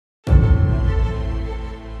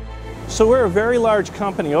So we're a very large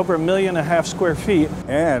company, over 1.5 million square feet.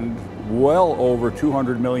 And well over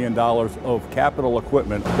 $200 million of capital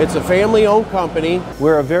equipment. It's a family-owned company.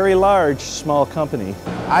 We're a very large, small company.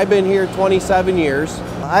 I've been here 27 years.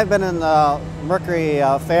 I've been in the Mercury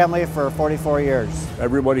family for 44 years.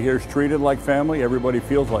 Everybody here is treated like family. Everybody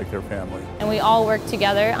feels like their family. And we all work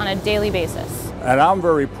together on a daily basis. And I'm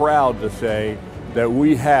very proud to say that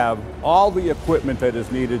we have all the equipment that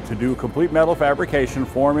is needed to do complete metal fabrication,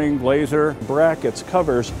 forming, laser, brackets,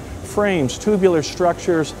 covers, frames, tubular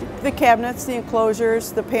structures. The cabinets, the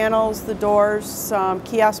enclosures, the panels, the doors,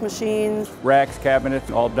 kiosk machines. Racks,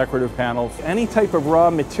 cabinets, all decorative panels. Any type of raw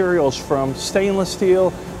materials from stainless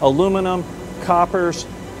steel, aluminum, coppers,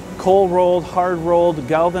 cold rolled, hard rolled,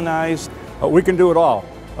 galvanized. We can do it all.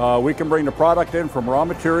 We can bring the product in from raw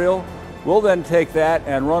material. We'll then take that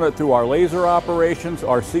and run it through our laser operations,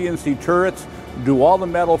 our CNC turrets, do all the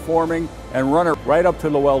metal forming, and run it right up to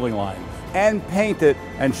the welding lines. And paint it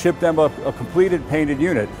and ship them a completed painted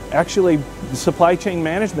unit. Actually, supply chain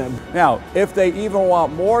management. Now, if they even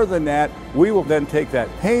want more than that, we will then take that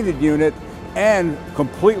painted unit and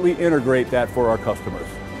completely integrate that for our customers.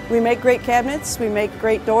 We make great cabinets, we make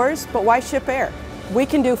great doors, but why ship air? We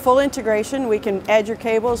can do full integration. We can add your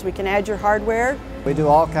cables, we can add your hardware. We do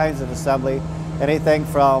all kinds of assembly, anything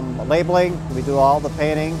from labeling, we do all the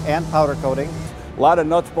painting and powder coating. A lot of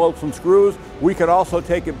nuts, bolts, and screws. We can also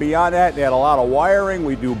take it beyond that and add a lot of wiring.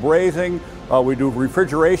 We do brazing, we do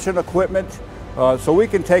refrigeration equipment, so we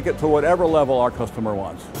can take it to whatever level our customer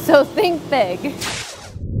wants. So think big.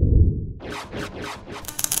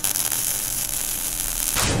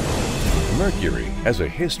 Mercury has a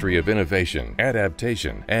history of innovation,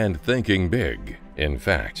 adaptation, and thinking big. In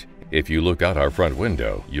fact, if you look out our front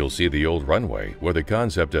window, you'll see the old runway where the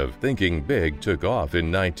concept of thinking big took off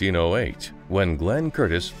in 1908, when Glenn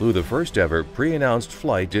Curtiss flew the first ever pre-announced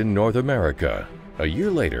flight in North America. A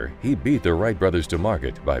year later, he beat the Wright brothers to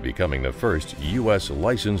market by becoming the first U.S.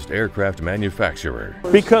 licensed aircraft manufacturer.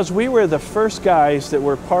 Because we were the first guys that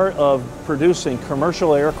were part of producing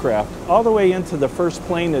commercial aircraft, all the way into the first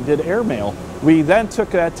plane that did airmail. We then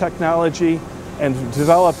took that technology and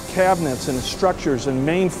developed cabinets and structures and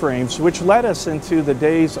mainframes, which led us into the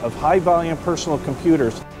days of high-volume personal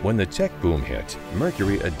computers. When the tech boom hit,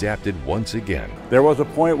 Mercury adapted once again. There was a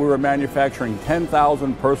point we were manufacturing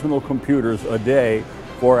 10,000 personal computers a day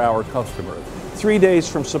for our customers. 3 days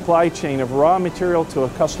from supply chain of raw material to a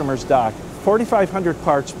customer's dock. 4,500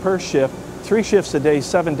 parts per shift, 3 shifts a day,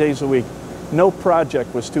 7 days a week. No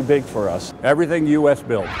project was too big for us. Everything U.S.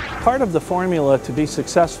 built. Part of the formula to be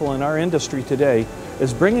successful in our industry today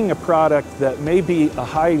is bringing a product that may be a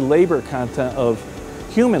high labor content of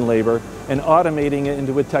human labor and automating it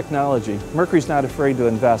into with technology. Mercury's not afraid to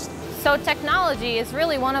invest. So technology is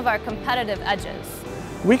really one of our competitive edges.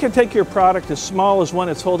 We can take your product as small as one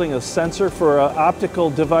that's holding a sensor for an optical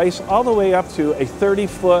device all the way up to a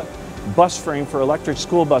 30-foot bus frame for electric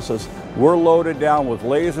school buses. We're loaded down with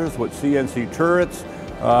lasers, with CNC turrets.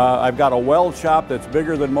 I've got a weld shop that's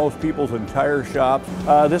bigger than most people's entire shops.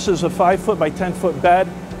 This is a 5-foot by 10-foot bed.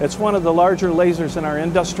 It's one of the larger lasers in our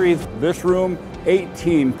industry. This room,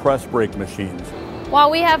 18 press brake machines.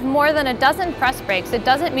 While we have more than a dozen press brakes, it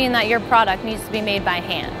doesn't mean that your product needs to be made by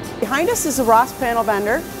hand. Behind us is a Ross panel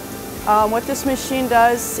bender. What this machine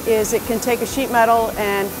does is it can take a sheet metal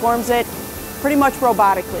and forms it pretty much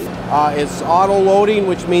robotically. It's auto loading,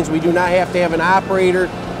 which means we do not have to have an operator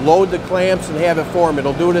load the clamps and have it form.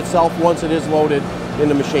 It'll do it itself once it is loaded in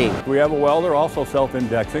the machine. We have a welder also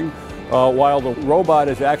self-indexing. While the robot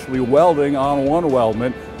is actually welding on one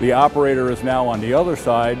weldment, the operator is now on the other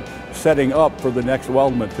side setting up for the next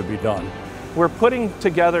weldment to be done. We're putting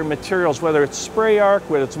together materials, whether it's spray arc,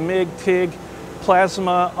 whether it's MIG, TIG,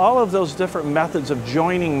 plasma, all of those different methods of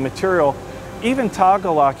joining material, even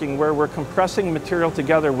toggle locking where we're compressing material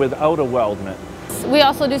together without a weldment. We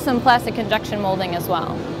also do some plastic injection molding as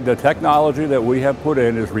well. The technology that we have put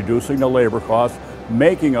in is reducing the labor costs,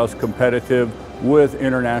 making us competitive with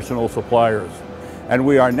international suppliers. And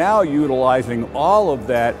we are now utilizing all of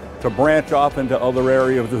that to branch off into other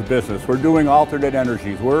areas of business. We're doing alternate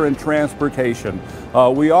energies, we're in transportation,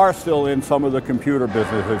 we are still in some of the computer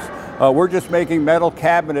businesses. We're just making metal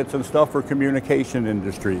cabinets and stuff for communication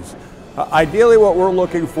industries. Ideally what we're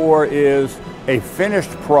looking for is a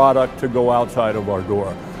finished product to go outside of our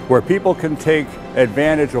door, where people can take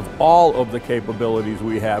advantage of all of the capabilities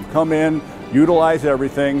we have. Come in, utilize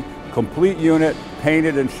everything, complete unit,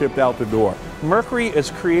 painted and shipped out the door. Mercury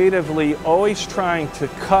is creatively always trying to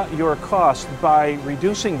cut your cost by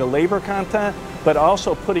reducing the labor content, but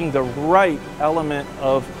also putting the right element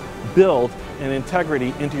of build and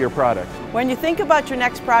integrity into your product. When you think about your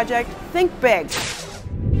next project, think big.